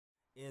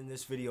In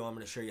this video, I'm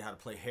going to show you how to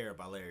play Hair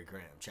by Larry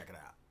Graham. Check it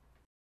out.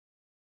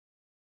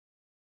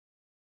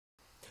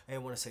 Hey, I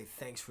want to say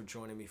thanks for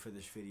joining me for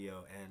this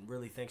video, and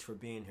really thanks for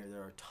being here.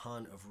 There are a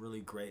ton of really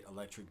great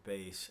electric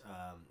bass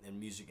and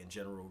music in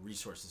general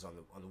resources on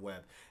the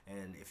web,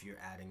 and if you're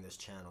adding this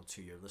channel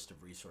to your list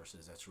of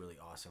resources, that's really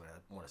awesome, and I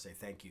want to say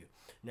thank you.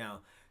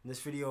 Now, in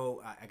this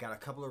video, I got a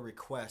couple of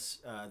requests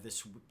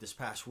this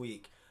past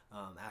week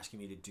asking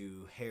me to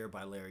do Hair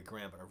by Larry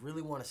Graham, but I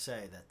really want to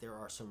say that there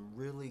are some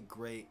really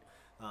great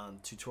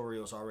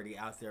tutorials already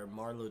out there.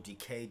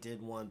 MarloweDK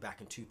did one back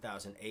in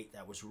 2008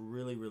 that was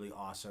really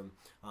awesome,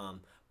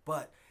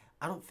 but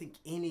I don't think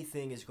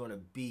anything is going to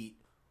beat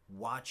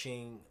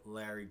watching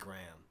Larry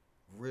Graham,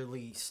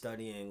 really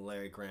studying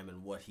Larry Graham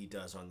and what he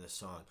does on this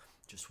song.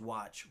 Just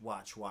watch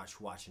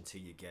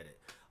until you get it.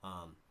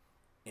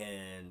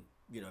 And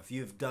you know, if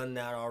you've done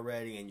that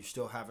already and you're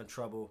still having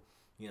trouble,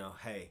 you know,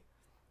 hey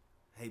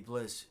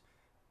Bliss,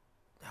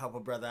 help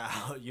a brother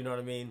out. You know what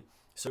I mean?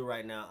 So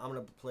right now, I'm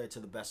going to play it to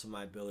the best of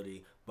my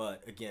ability,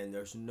 but again,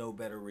 there's no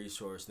better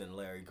resource than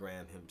Larry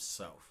Graham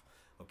himself,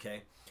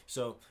 okay?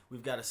 So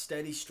we've got a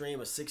steady stream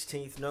of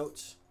 16th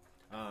notes,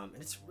 and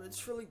it's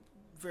really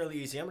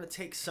fairly easy. I'm going to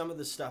take some of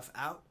the stuff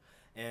out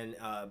and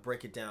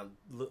break it down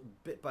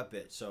bit by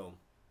bit. So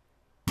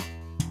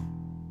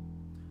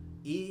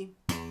E.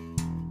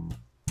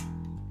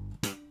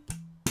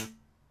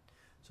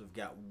 So we've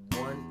got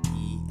 1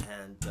 E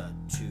and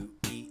 2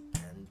 E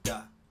and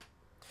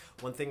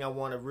One thing I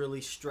want to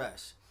really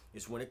stress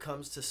is when it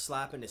comes to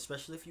slapping,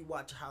 especially if you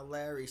watch how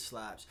Larry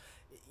slaps,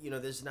 you know,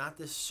 there's not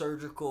this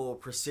surgical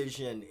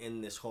precision in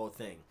this whole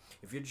thing.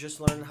 If you're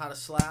just learning how to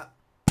slap,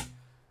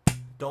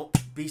 don't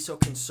be so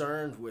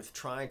concerned with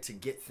trying to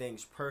get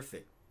things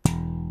perfect.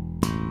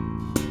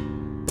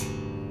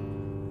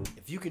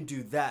 If you can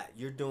do that,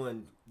 you're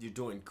doing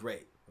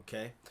great,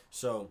 okay?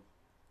 So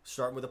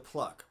start with a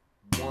pluck.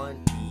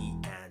 1 E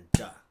and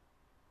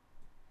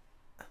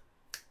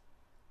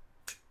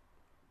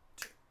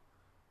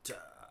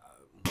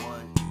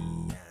 1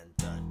 E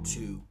and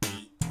 2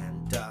 E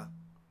and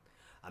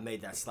I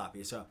made that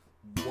sloppy. So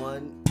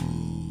 1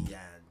 E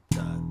and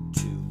 2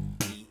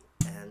 E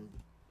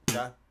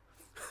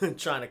and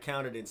trying to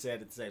count it and say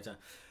it at the same time.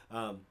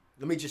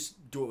 Let me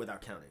just do it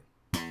without counting.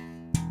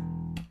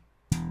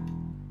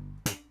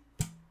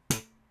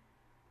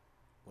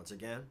 Once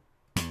again.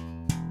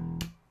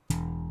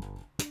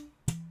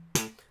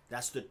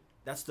 That's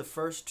the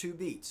first 2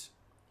 beats.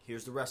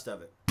 Here's the rest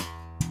of it.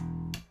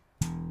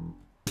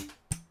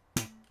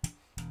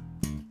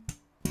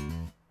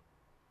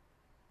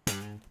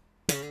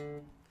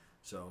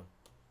 So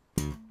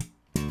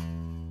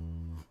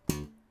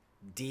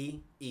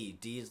D, E.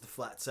 D is the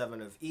flat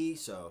 7 of E,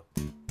 so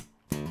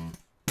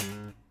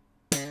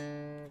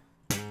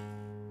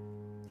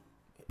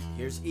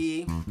here's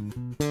E.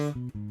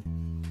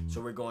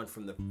 So we're going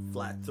from the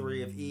flat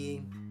 3 of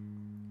E,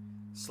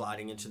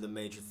 sliding into the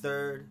major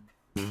 3rd,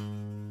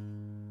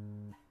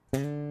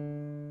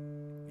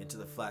 into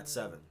the flat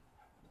 7.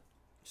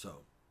 So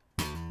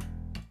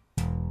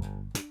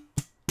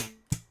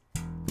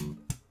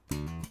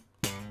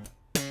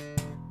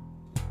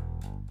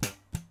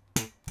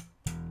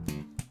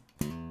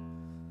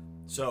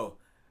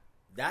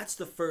that's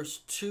the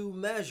first 2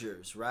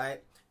 measures,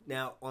 right?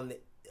 Now on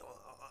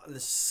the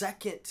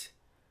second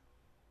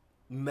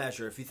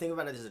measure, if you think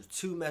about it as a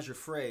 2-measure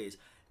phrase,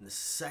 in the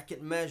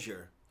second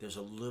measure, there's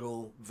a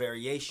little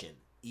variation.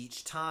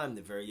 Each time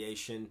the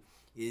variation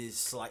is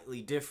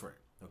slightly different,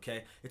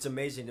 okay? It's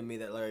amazing to me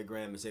that Larry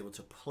Graham is able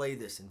to play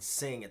this and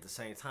sing at the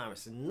same time.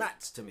 It's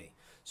nuts to me.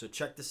 So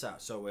check this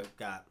out. So we've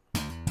got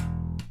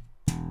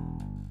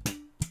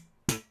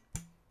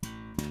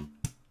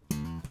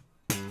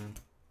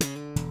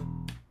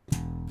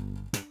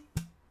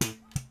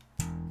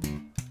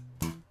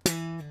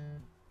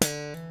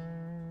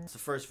the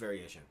first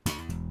variation.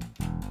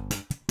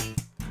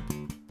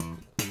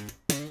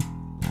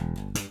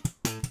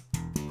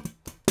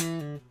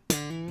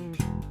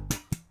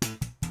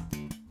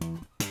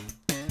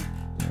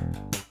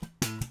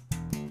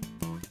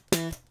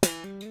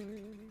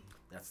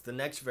 That's the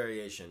next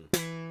variation.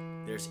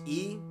 There's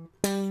E,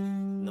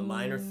 and the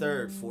minor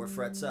 3rd, 4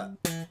 frets up.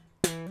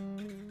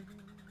 And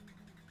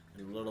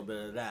a little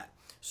bit of that.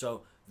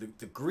 So the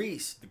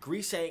grease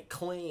ain't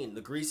clean.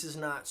 The grease is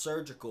not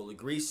surgical. The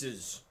grease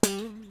is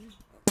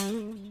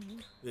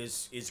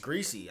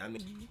greasy. I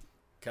mean,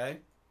 okay?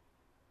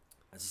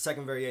 That's the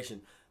second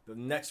variation. The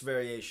next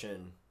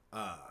variation,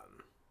 I've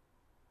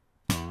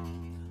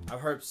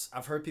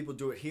heard people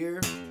do it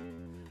here.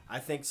 I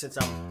think since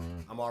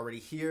I'm already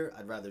here,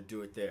 I'd rather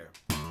do it there.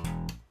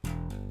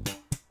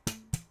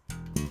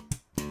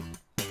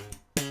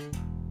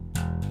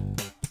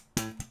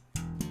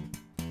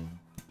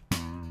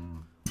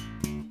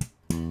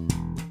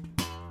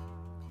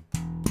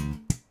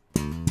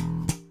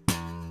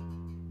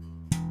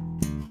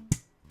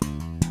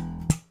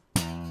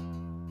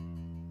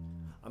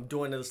 I'm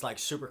doing this like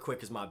super quick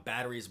because my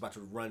battery is about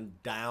to run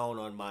down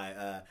on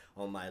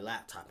my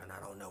laptop, and I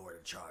don't know where the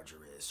charger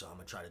is. So I'm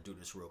gonna try to do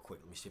this real quick.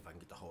 Let me see if I can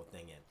get the whole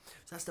thing in.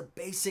 So that's the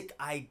basic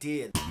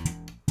idea.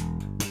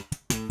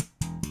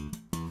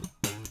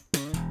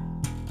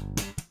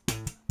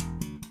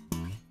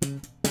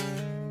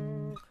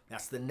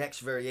 That's the next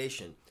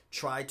variation.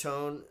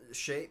 Tritone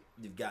shape.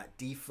 You've got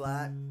D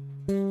flat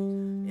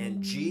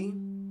and G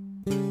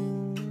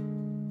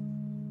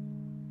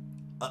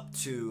up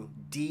to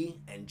D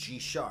and G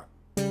sharp.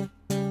 You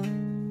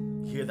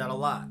hear that a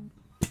lot.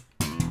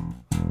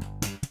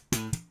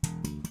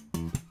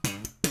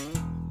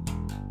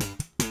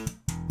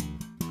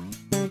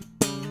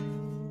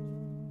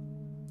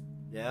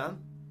 Yeah?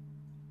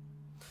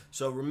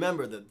 So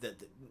remember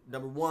that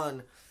number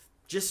one,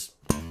 just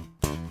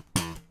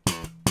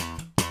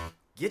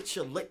get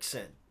your licks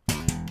in,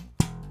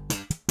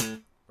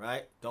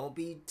 right? Don't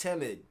be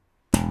timid.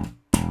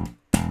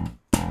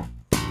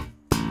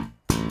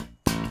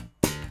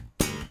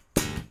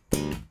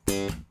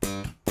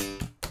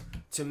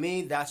 To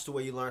me, that's the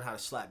way you learn how to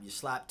slap. You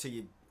slap till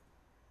your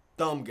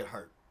thumb get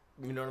hurt.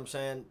 You know what I'm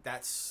saying?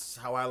 That's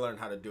how I learned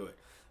how to do it.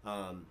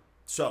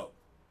 So,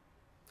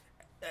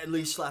 at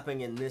least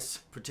slapping in this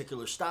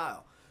particular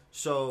style.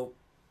 So,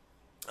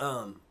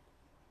 I'm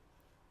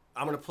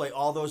going to play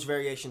all those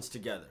variations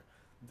together.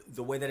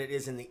 The way that it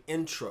is in the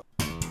intro.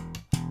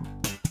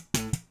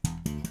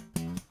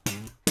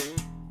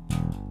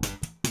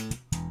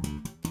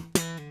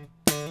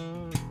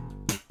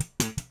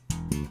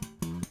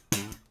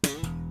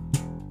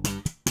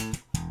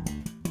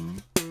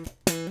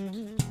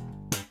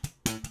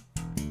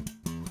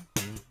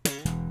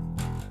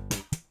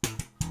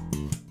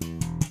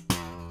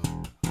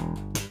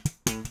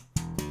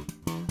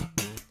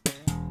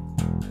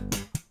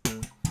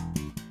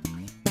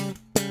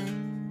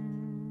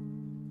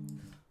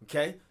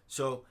 Okay,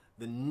 so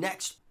the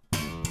next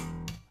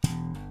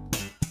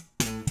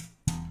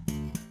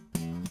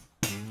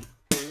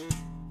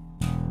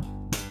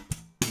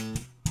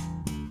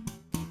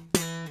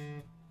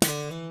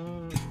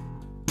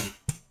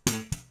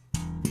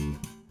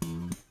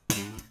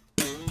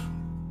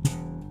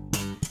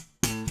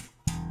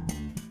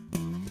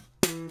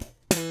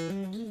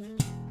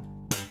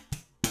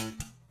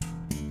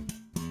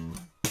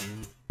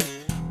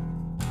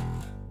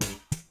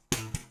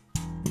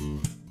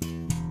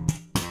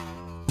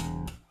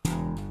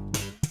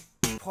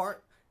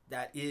part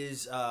that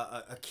is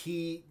a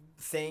key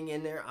thing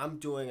in there. I'm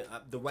doing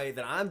the way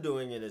that I'm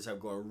doing it is I'm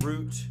going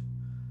root,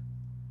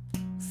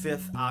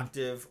 5th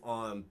octave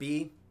on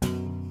B,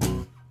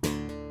 and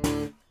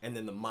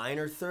then the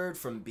minor third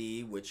from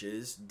B, which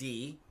is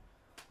D.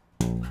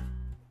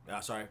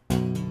 Sorry.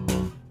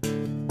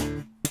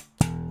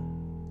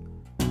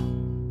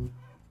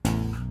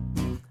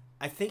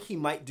 I think he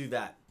might do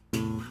that.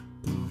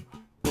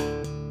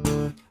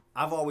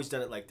 I've always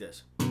done it like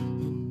this.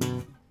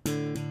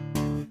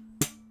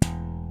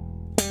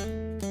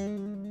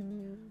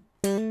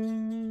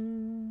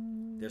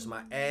 There's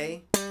my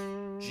A,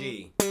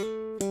 G.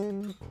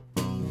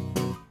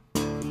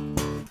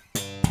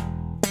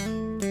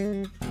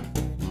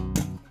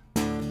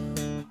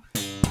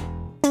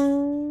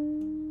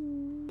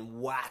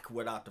 Whack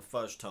without the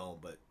fuzz tone,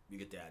 but you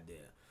get the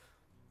idea.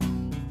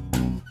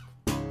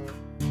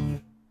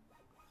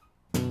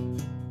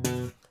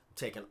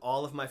 Taking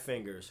all of my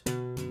fingers.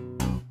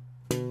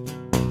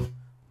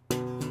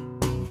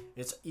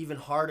 It's even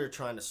harder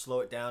trying to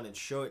slow it down and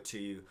show it to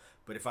you,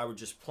 but if I were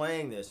just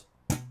playing this,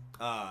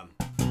 I'm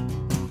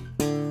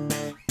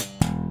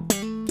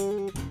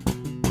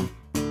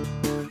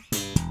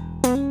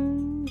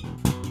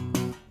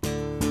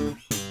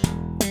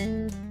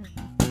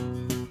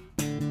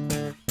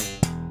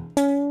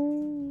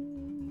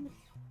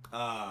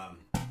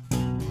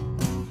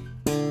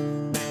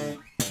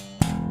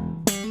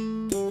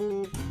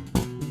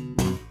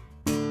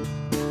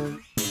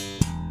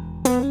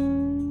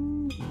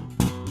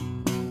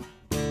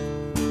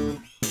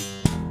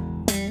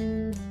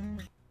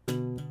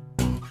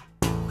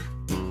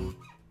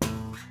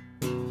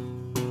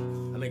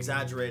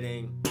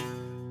exaggerating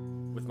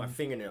with my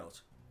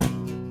fingernails.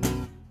 And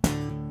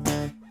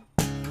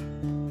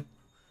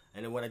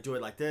then when I do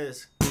it like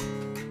this,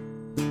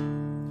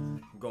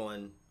 I'm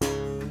going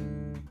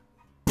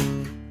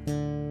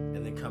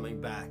and then coming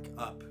back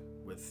up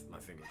with my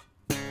fingers.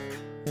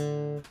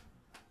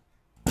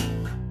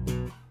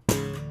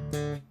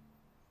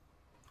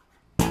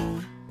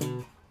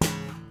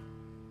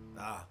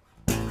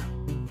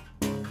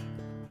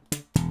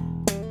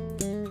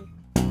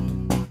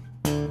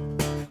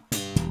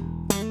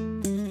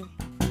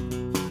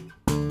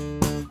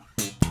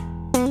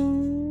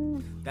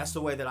 That's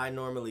the way that I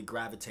normally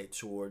gravitate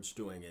towards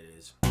doing it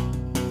is.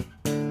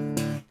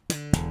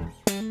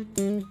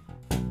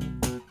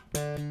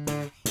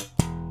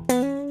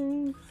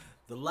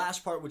 The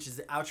last part, which is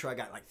the outro, I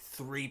got like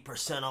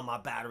 3% on my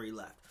battery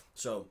left.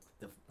 So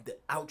the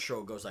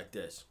outro goes like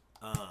this.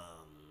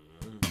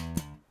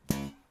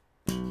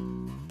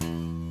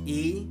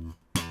 E,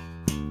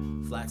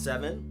 flat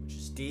 7, which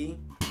is D,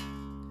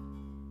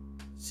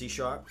 C C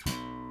sharp,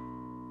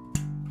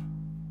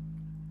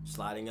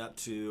 sliding up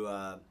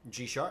to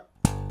G sharp,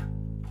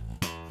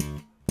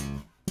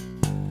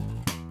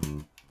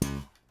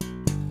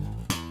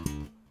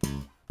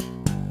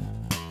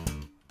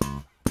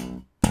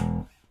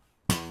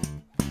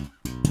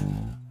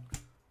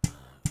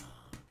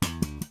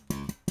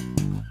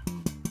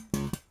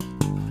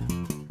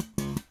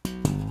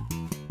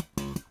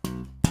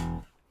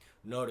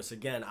 notice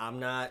again, I'm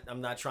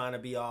not trying to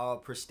be all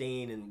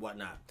pristine and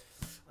whatnot.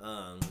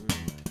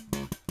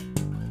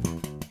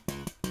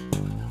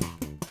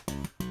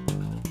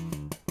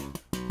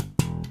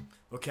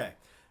 Okay,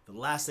 the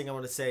last thing I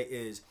want to say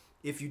is,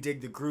 if you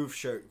dig the groove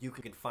shirt, you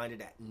can find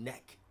it at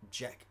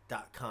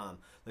neckjack.com.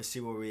 Let's see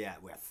where we're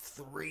at. We're at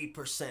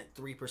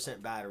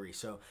 3% battery.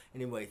 So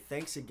anyway,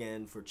 thanks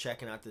again for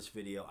checking out this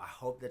video. I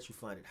hope that you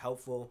find it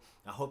helpful.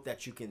 I hope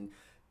that you can,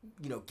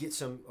 you know, get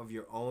some of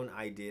your own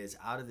ideas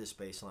out of this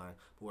bass line.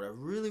 But what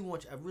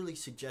I really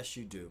suggest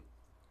you do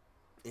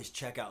is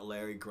check out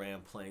Larry Graham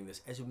playing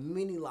this, as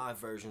many live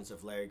versions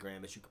of Larry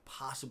Graham as you could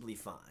possibly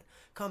find.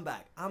 Come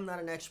back. I'm not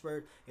an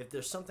expert. If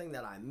there's something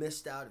that I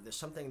missed out, if there's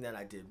something that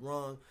I did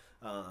wrong,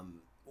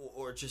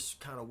 or just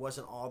kind of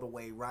wasn't all the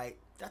way right,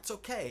 that's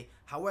okay.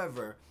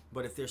 However,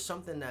 but if there's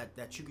something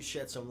that you could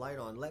shed some light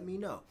on, let me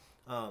know.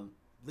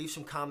 Leave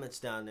some comments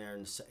down there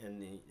in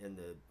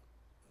the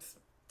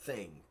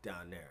thing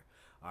down there.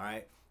 All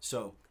right.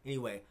 So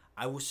anyway,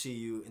 I will see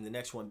you in the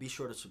next one. Be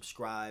sure to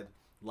subscribe,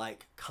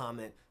 like,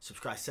 comment,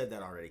 subscribe. I said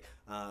that already.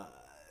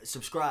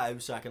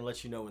 Subscribe so I can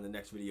let you know when the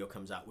next video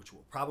comes out, which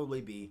will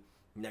probably be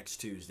next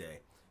Tuesday.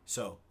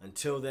 So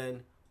until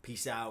then,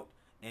 peace out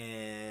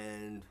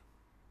and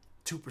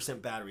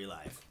 2% battery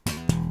life.